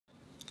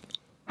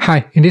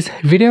Hi, in this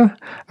video,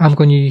 I'm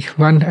going to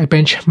run a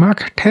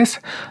benchmark test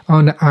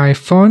on the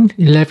iPhone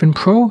 11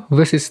 Pro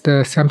versus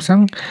the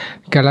Samsung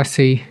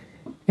Galaxy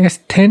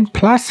S10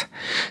 Plus.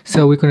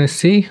 So we're going to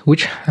see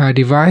which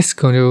device is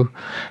going to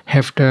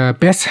have the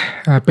best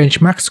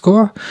benchmark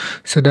score.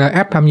 So the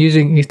app I'm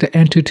using is the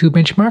Antutu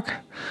Benchmark.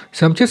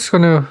 So I'm just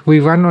going to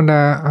rerun on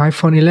the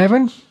iPhone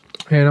 11,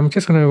 and I'm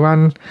just going to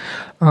run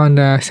on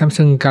the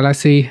Samsung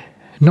Galaxy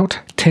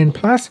Note 10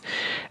 Plus,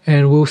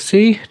 and we'll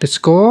see the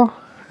score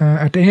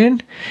at the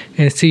end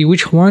and see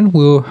which one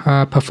will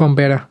perform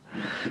better.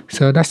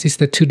 So that is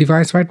the two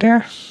devices right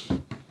there.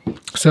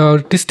 So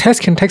this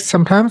test can take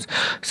some time,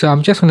 so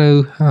I'm just going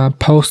to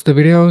post the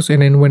videos,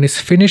 and then when it's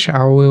finished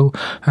I will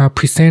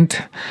present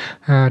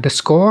the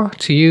score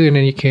to you, and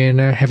then you can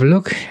have a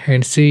look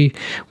and see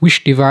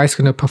which device is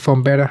going to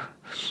perform better.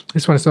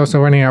 This one is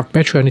also running out of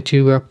battery. I need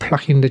to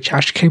plug in the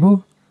charge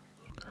cable.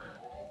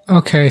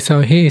 Okay,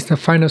 so here is the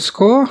final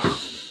score.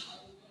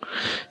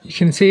 You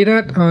can see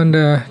that on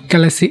the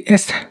Galaxy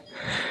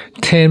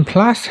S10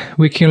 Plus,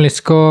 we currently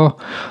score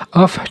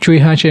of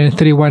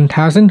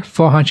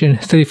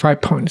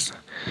 331,435 points.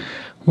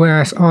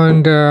 Whereas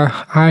on the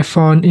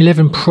iPhone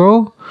 11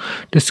 Pro,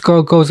 the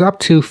score goes up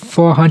to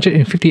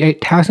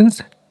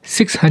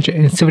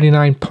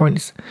 458,679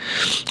 points.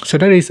 So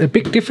that is a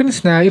big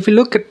difference. Now, if you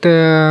look at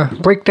the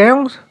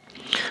breakdowns,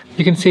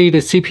 you can see the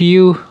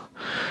CPU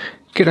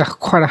get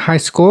quite a high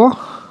score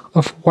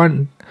of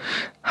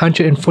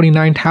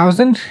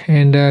 149,000,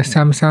 and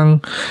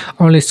Samsung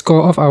only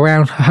score of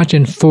around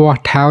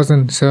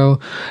 104,000. So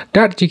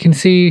that you can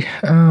see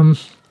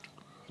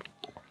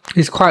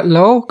is quite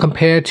low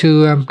compared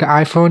to the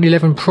iPhone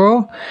 11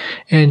 Pro.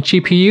 And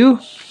GPU,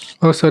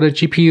 also the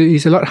GPU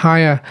is a lot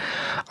higher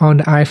on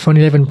the iPhone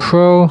 11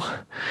 Pro.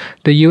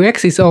 The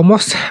UX is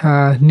almost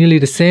nearly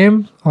the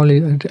same,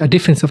 only a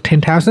difference of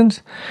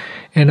 10,000.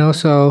 And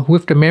also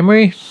with the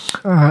memory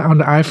on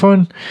the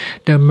iPhone,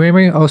 the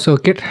memory also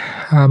get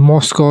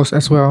more scores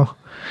as well.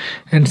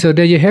 And so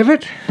there you have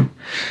it.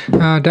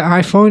 The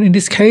iPhone in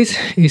this case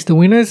is the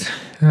winners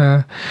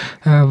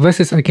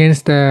versus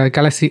against the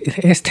Galaxy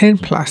S10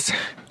 Plus.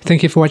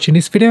 Thank you for watching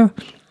this video.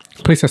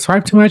 Please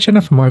subscribe to my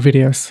channel for more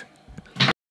videos.